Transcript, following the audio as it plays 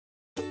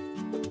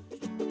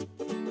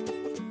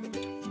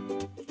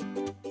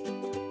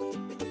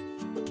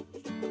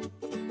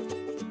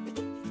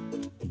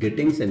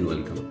Greetings and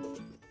welcome.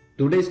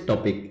 Today's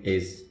topic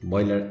is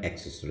boiler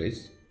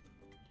accessories.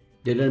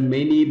 There are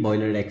many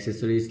boiler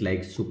accessories like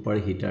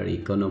superheater,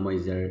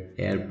 economizer,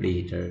 air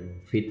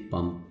preheater, feed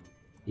pump,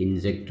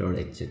 injector,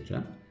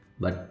 etc.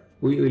 But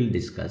we will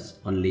discuss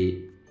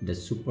only the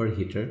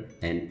superheater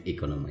and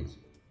economizer.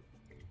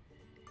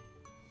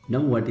 Now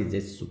what is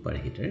a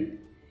superheater?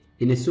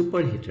 In a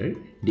superheater,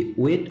 the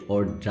wet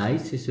or dry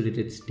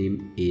saturated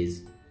steam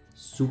is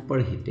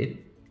superheated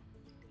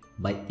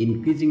by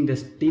increasing the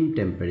steam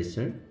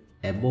temperature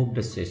above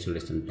the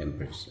saturation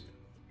temperature.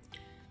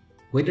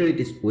 Whether it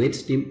is wet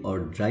steam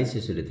or dry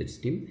saturated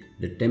steam,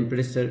 the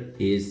temperature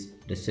is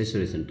the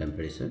saturation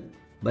temperature,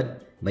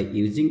 but by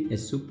using a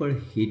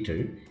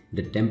superheater,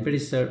 the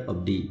temperature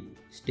of the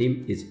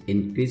steam is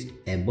increased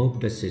above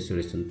the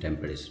saturation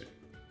temperature.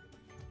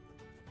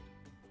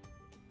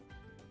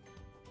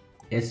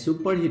 A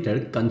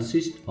superheater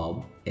consists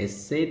of a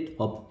set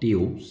of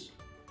tubes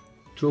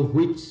through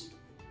which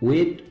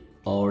wet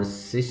or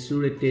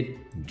saturated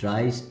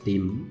dry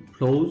steam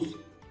flows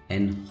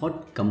and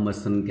hot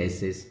combustion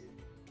gases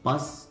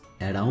pass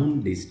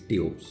around these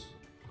tubes.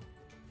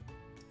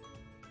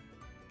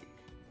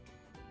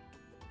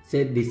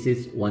 Say this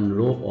is one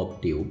row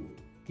of tube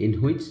in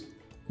which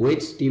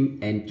wet steam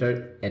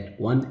enters at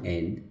one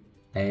end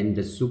and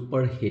the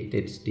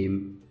superheated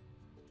steam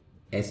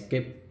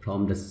escapes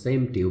from the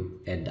same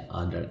tube at the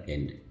other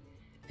end,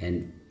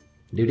 and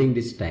during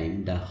this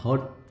time the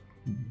hot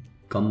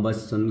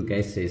combustion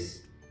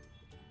gases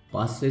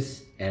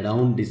passes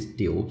around these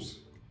tubes,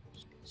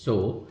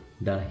 so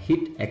the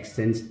heat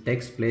exchange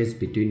takes place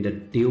between the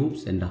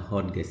tubes and the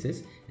hot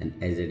gases, and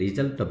as a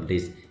result of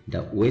this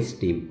the wet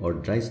steam or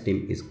dry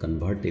steam is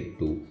converted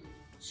to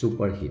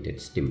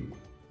superheated steam.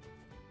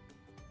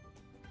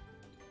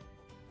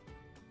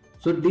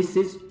 So this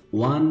is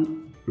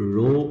one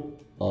row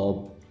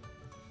of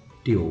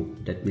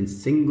tube, that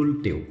means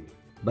single tube,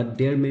 but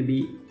there may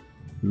be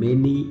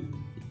many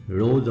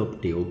rows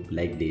of tube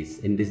like this.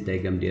 In this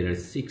diagram there are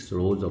 6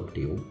 rows of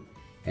tube,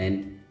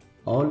 and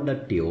all the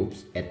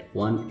tubes at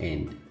one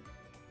end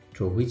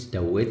through which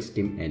the wet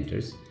steam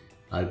enters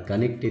are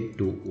connected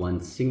to one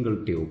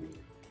single tube,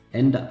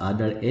 and the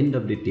other end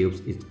of the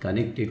tubes is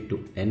connected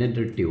to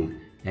another tube,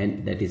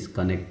 and that is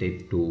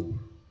connected to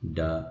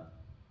the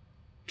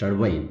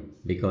turbine,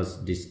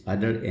 because this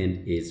other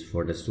end is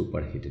for the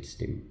superheated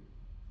steam.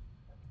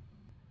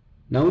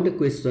 Now the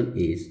question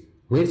is,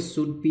 where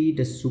should be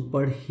the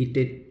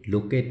superheated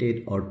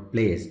located or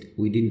placed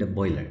within the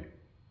boiler?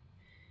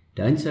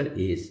 The answer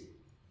is,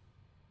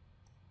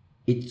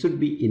 it should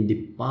be in the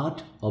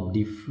part of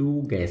the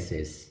flue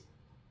gases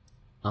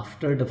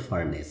after the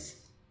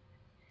furnace.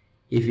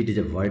 If it is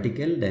a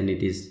vertical, then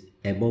it is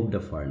above the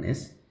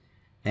furnace,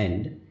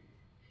 and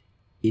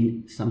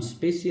in some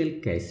special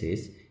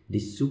cases the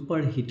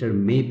superheater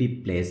may be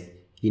placed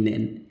in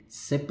a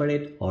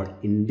separate or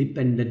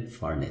independent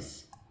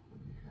furnace.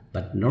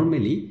 But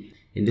normally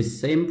in the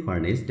same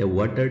furnace the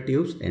water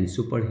tubes and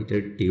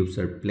superheated tubes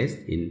are placed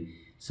in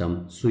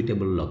some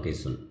suitable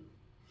location,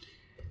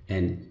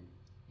 and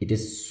it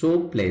is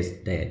so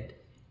placed that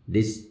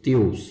these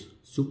tubes,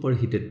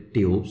 superheated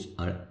tubes,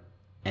 are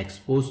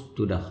exposed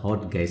to the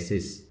hot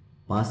gases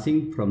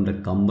passing from the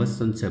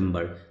combustion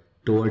chamber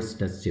towards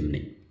the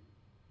chimney.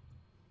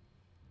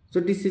 So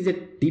this is a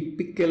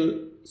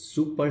typical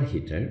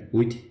superheater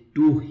with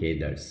 2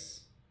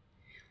 headers.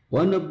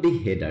 One of the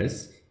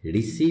headers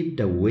receives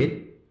the wet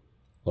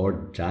or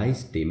dry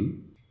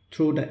steam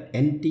through the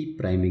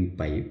anti-priming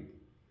pipe,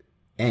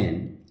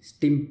 and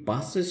steam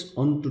passes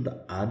on to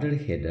the other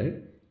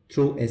header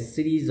through a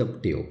series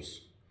of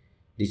tubes.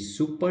 The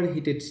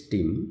superheated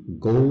steam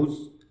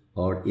goes,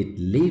 or it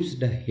leaves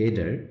the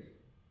header,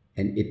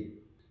 and it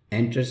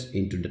enters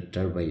into the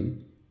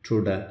turbine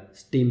through the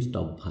steam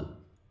stop valve.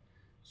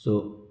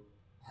 So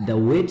the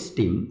wet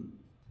steam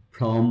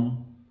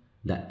from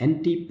the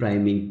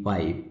anti-priming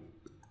pipe,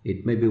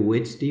 it may be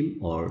wet steam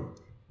or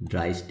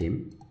dry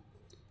steam,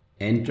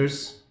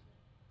 enters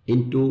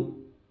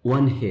into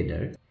one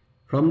header.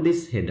 From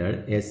this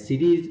header a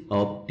series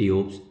of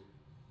tubes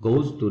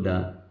goes to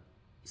the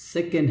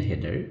second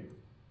header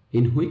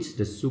in which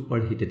the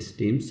superheated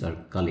steams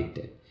are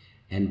collected,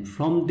 and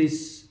from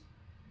this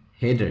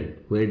header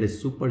where the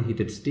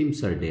superheated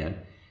steams are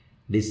there,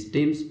 these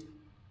steams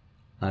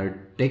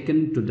are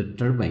taken to the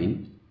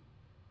turbine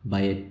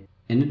by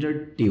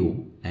another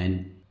tube,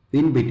 and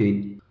in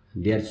between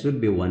there should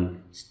be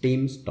one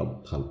steam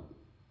stop valve.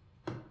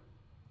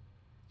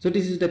 So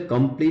this is the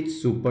complete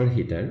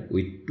superheater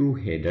with 2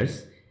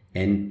 headers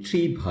and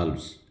 3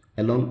 valves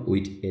along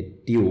with a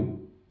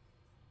tube.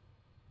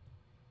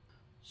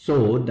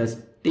 So the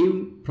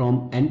steam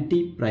from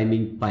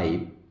anti-priming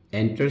pipe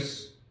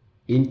enters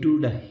into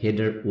the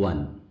header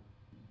 1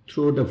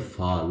 through the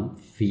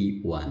valve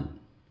V1.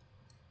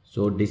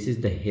 So this is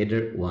the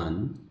header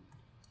 1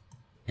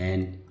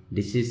 and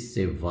this is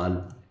a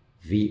valve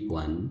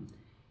V1.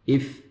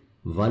 If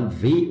valve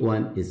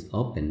V1 is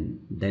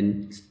open,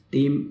 then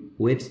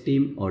wet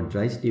steam or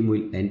dry steam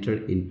will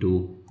enter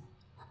into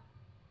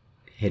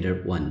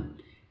header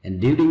 1, and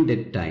during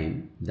that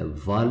time the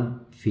valve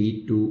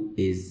V2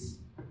 is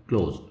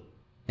closed,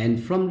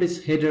 and from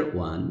this header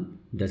 1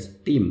 the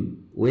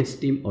steam, wet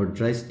steam or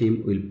dry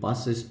steam, will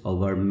passes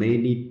over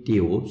many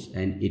tubes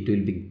and it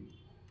will be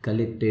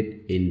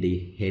collected in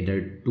the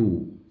header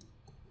 2.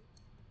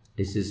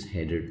 This is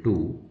header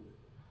 2,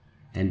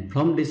 and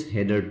from this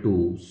header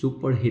 2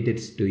 superheated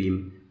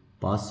steam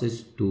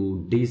passes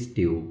to this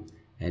tube,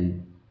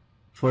 and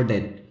for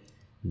that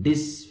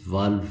this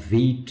valve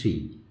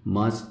V3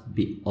 must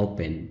be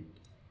open,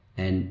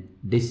 and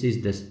this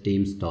is the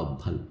steam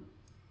stop valve.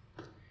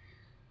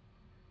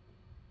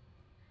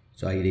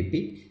 So I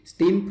repeat,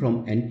 steam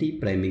from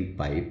anti-priming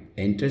pipe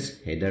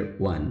enters header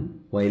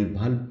 1 while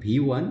valve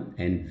V1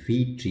 and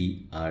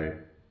V3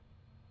 are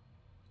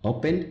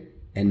opened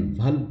and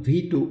valve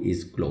V2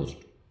 is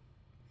closed.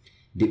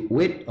 The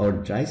wet or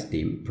dry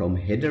steam from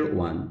header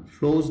 1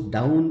 flows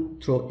down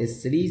through a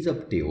series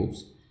of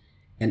tubes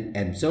and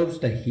absorbs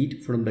the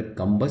heat from the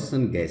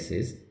combustion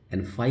gases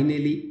and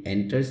finally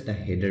enters the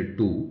header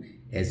 2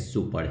 as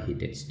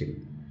superheated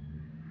steam.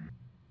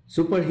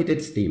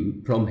 Superheated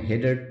steam from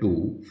header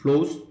 2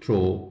 flows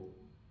through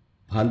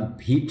valve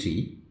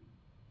V3,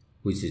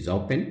 which is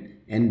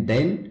open, and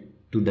then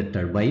to the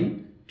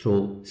turbine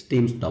through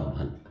steam stop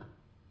valve.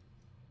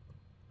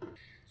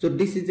 So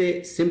this is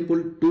a simple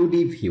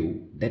 2D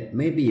view that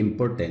may be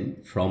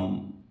important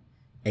from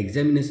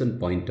examination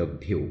point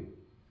of view.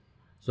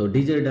 So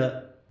these are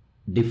the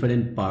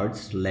different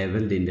parts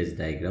labeled in this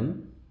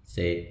diagram.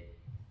 Say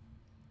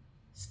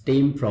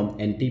steam from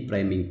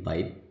anti-priming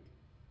pipe,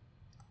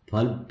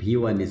 valve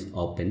V1 is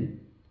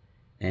open,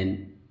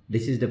 and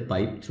this is the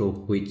pipe through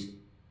which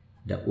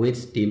the wet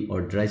steam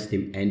or dry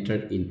steam enter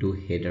into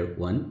header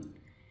 1,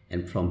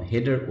 and from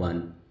header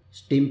 1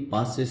 steam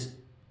passes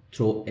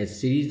through a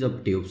series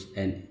of tubes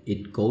and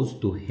it goes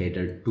to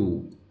header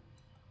 2,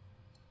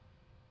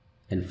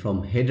 and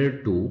from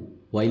header 2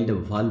 while the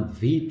valve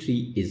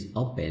V3 is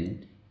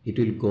open it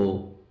will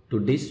go to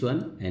this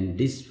one, and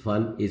this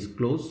valve is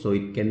closed so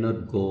it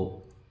cannot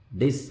go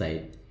this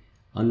side,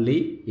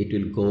 only it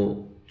will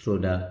go through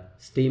the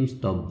steam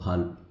stop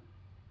valve,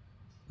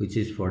 which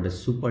is for the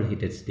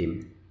superheated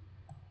steam,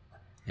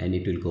 and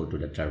it will go to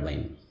the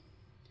turbine.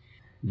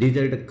 These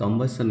are the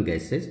combustion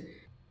gases,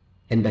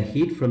 and the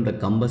heat from the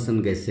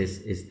combustion gases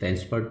is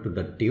transferred to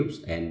the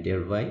tubes, and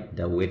thereby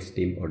the wet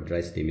steam or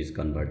dry steam is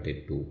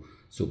converted to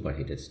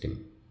superheated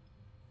steam.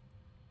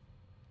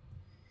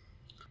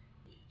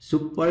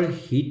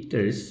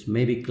 Superheaters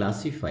may be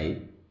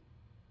classified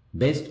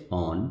based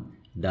on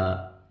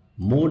the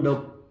mode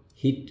of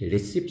heat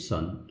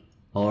reception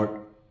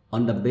or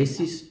on the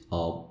basis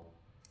of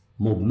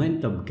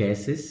movement of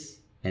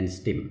gases and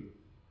steam.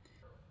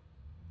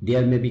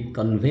 There may be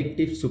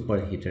convective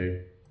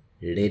superheater,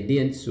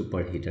 radiant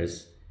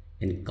superheaters,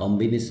 and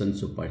combination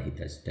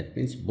superheaters. That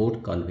means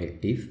both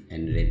convective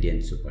and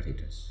radiant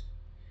superheaters.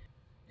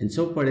 And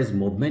so far as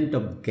movement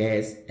of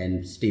gas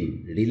and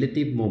steam,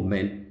 relative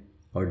movement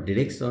or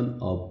direction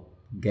of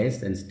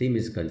gas and steam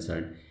is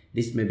concerned,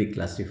 this may be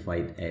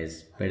classified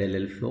as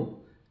parallel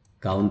flow,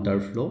 counter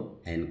flow,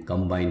 and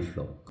combined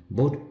flow,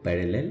 both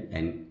parallel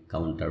and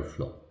counter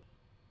flow.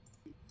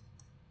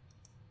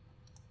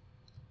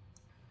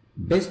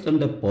 Based on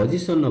the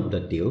position of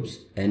the tubes,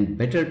 and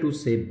better to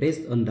say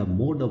based on the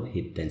mode of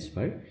heat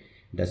transfer,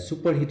 the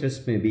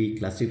superheaters may be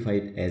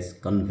classified as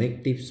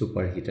convective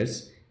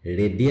superheaters,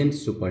 radiant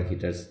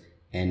superheaters,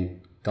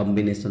 and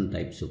combination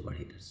type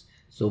superheaters.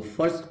 So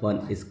first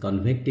one is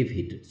convective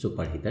heat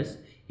superheaters,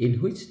 in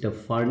which the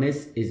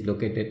furnace is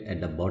located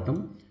at the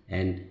bottom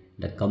and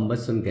the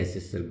combustion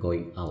gases are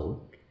going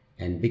out,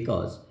 and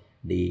because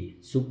the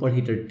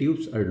superheater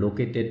tubes are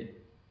located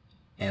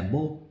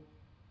above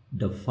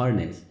the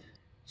furnace,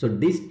 so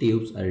these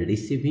tubes are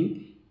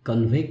receiving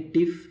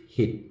convective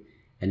heat,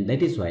 and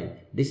that is why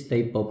this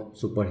type of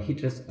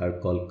superheaters are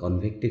called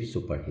convective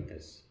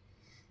superheaters.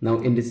 Now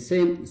in the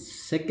same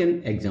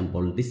second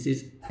example, this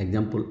is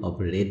example of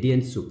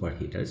radiant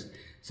superheaters.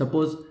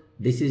 Suppose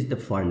this is the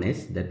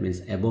furnace, that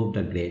means above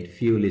the grate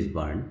fuel is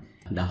burned,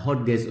 the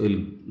hot gas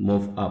will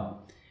move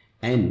up,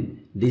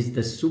 and the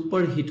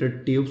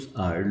superheater tubes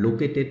are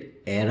located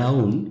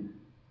around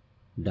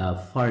the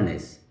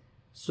furnace.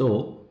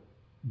 So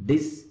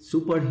these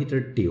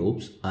superheater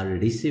tubes are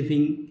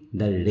receiving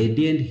the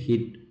radiant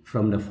heat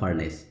from the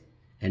furnace,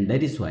 and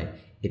that is why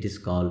it is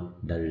called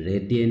the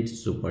radiant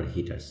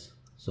superheaters.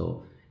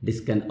 So this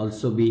can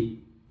also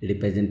be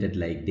represented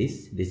like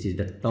this. This is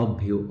the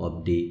top view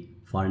of the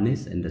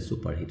furnace and the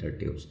superheater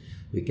tubes.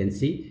 We can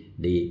see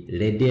the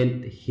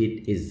radiant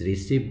heat is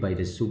received by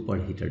the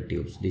superheater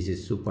tubes. This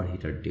is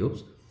superheater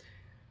tubes.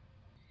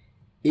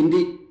 In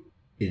the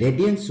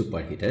radiant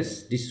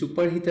superheaters, the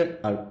superheater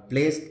are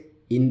placed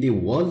in the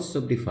walls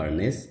of the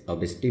furnace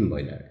of a steam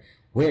boiler,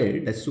 where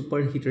the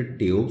superheater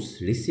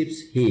tubes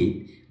receives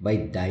heat by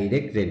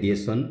direct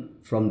radiation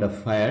from the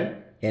fire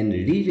and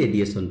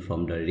re-radiation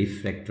from the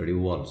refractory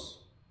walls.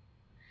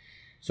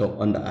 So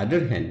on the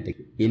other hand,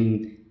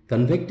 in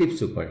convective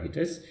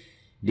superheaters,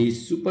 the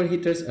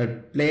superheaters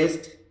are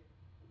placed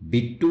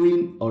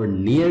between or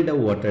near the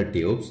water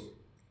tubes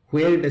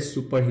where the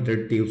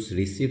superheater tubes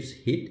receives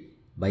heat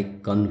by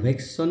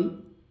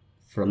convection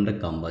from the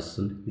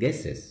combustion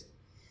gases.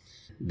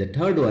 The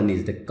third one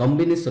is the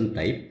combination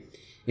type.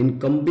 In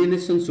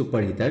combination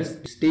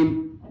superheaters,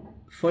 steam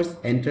first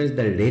enters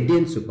the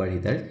radiant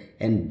superheater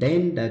and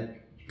then the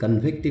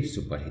convective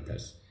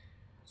superheaters.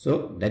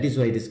 So that is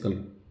why it is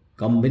called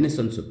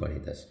combination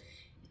superheaters.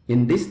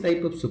 In this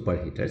type of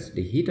superheaters,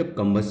 the heat of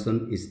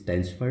combustion is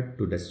transferred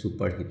to the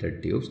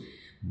superheater tubes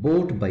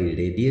both by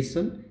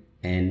radiation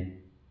and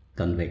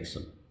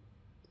convection.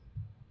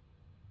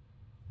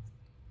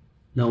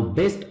 Now,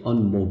 based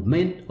on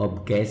movement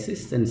of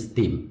gases and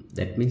steam,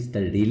 that means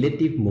the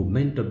relative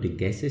movement of the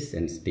gases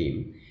and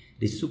steam,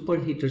 the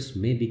superheaters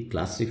may be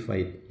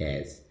classified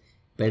as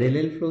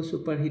parallel flow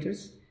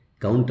superheaters,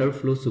 counter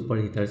flow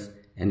superheaters,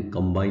 and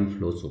combined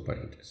flow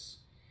superheaters.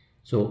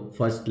 So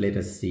first let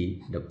us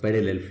see the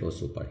parallel flow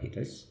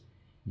superheaters.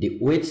 The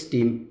wet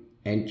steam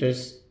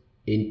enters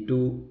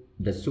into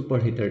the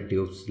superheater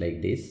tubes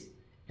like this,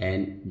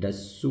 and the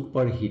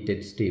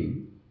superheated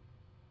steam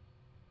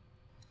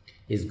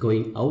is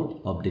going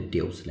out of the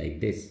tubes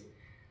like this.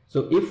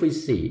 So if we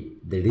see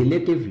the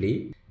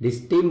relatively, the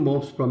steam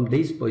moves from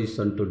this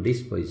position to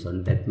this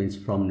position, that means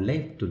from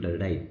left to the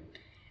right,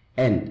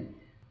 and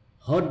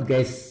hot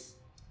gas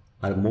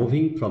are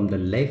moving from the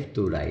left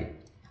to right.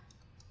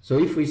 So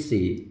if we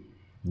see,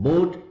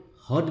 both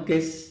hot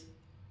gas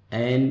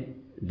and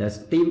the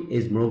steam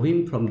is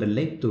moving from the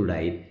left to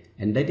right,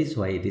 and that is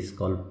why it is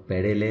called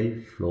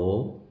parallel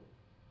flow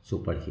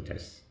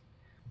superheaters.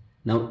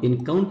 Now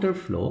in counter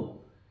flow,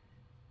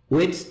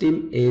 wet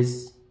steam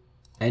is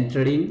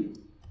entering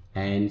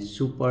and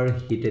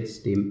superheated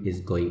steam is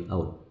going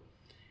out.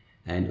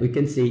 And we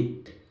can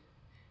see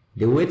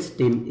the wet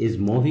steam is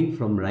moving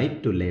from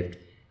right to left,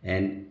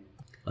 and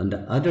on the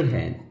other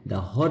hand, the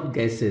hot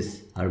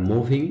gases are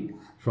moving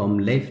from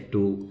left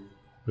to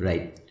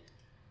right.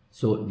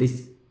 So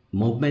this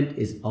movement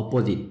is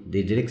opposite.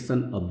 The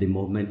direction of the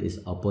movement is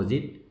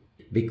opposite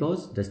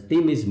because the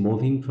steam is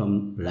moving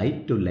from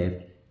right to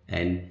left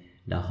and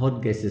the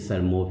hot gases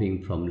are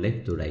moving from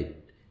left to right.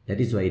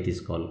 That is why it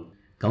is called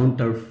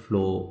counter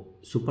flow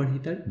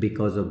superheater,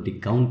 because of the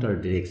counter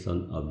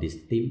direction of the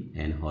steam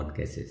and hot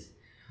gases.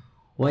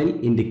 While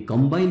in the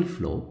combined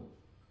flow,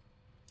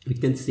 we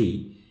can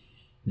see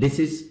this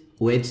is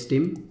wet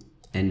steam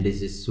and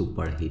this is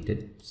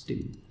superheated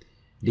steam.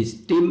 The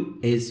steam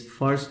is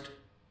first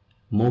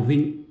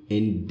moving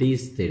in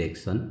this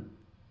direction,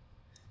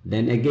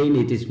 then again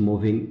it is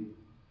moving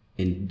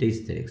in this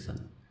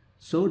direction.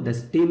 So the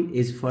steam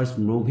is first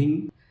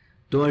moving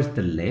towards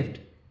the left,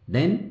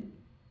 then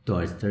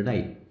towards the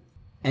right,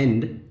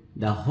 and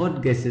the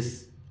hot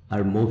gases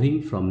are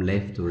moving from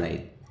left to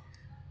right.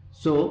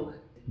 So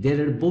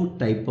there are both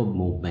type of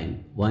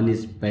movement. One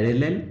is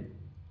parallel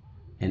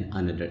and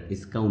another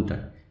is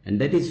counter, and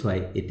that is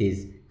why it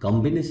is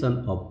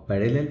combination of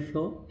parallel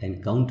flow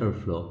and counter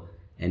flow,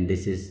 and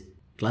this is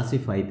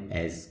classified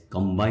as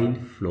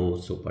combined flow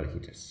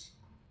superheaters.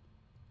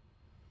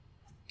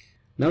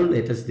 Now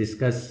let us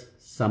discuss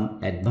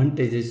some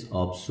advantages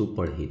of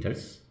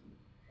superheaters.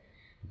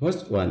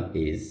 First one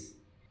is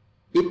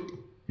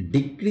it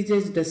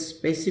decreases the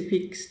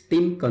specific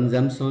steam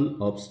consumption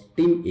of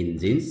steam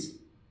engines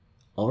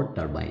or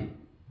turbine.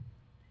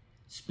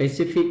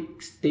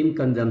 Specific steam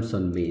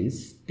consumption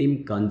means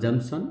steam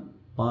consumption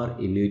per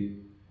unit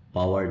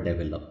power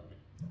developed.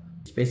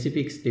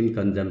 Specific steam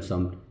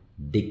consumption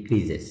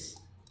decreases.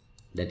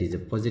 That is a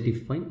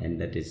positive point, and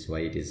that is why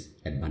it is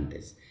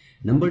advantage.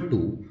 Number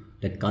two,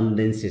 the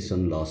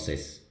condensation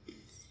losses.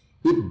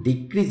 It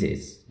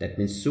decreases, that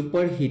means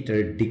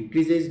superheater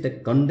decreases the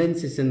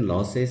condensation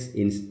losses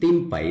in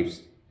steam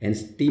pipes and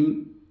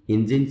steam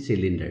engine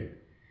cylinder.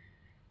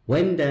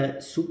 When the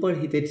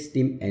superheated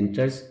steam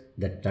enters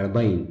the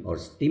turbine or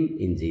steam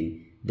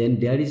engine, then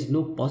there is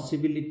no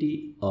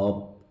possibility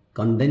of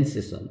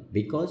condensation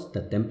because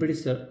the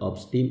temperature of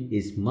steam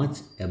is much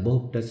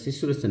above the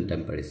saturation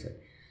temperature.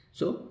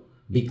 So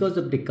because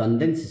of the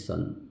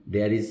condensation,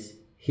 there is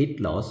heat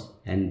loss,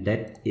 and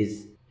that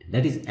is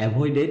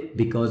avoided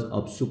because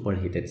of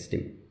superheated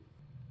steam.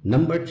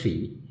 Number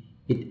three,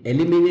 it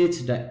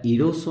eliminates the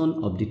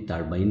erosion of the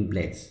turbine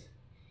blades.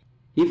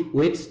 If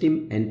wet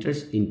steam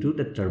enters into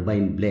the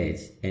turbine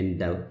blades and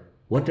the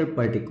water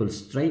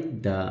particles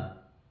strike the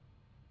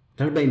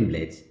turbine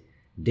blades,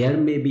 there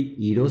may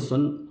be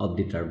erosion of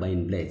the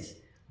turbine blades.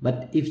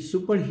 But if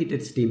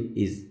superheated steam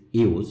is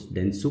used,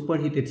 then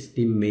superheated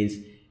steam means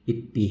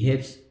it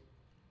behaves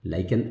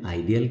like an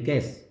ideal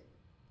gas.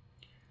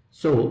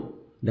 So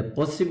the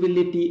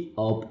possibility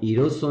of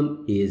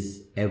erosion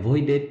is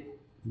avoided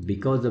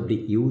because of the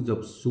use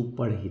of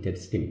superheated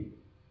steam.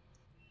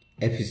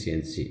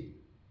 Efficiency.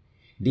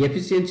 The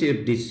efficiency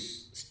of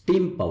this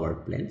steam power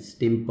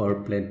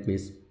plant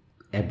means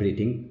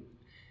everything,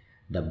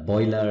 the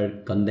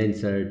boiler,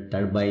 condenser,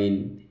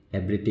 turbine,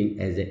 everything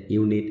as a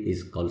unit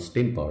is called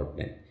steam power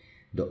plant.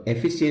 The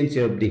efficiency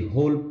of the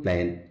whole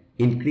plant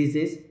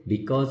increases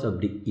because of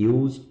the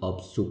use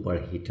of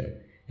superheater,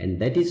 and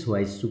that is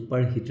why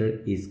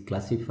superheater is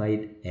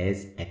classified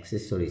as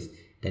accessories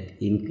that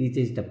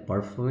increases the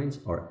performance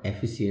or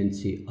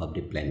efficiency of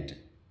the plant.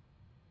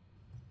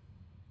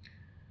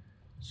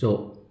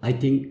 So I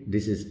think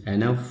this is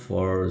enough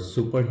for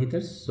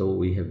superheaters. So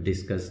we have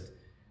discussed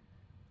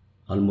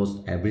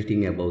almost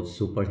everything about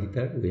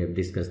superheater. We have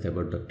discussed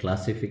about the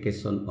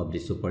classification of the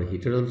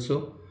superheater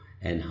also,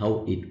 and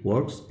how it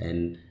works,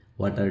 and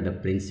what are the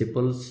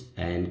principles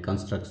and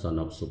construction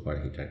of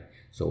superheater.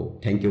 So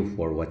thank you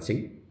for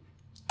watching.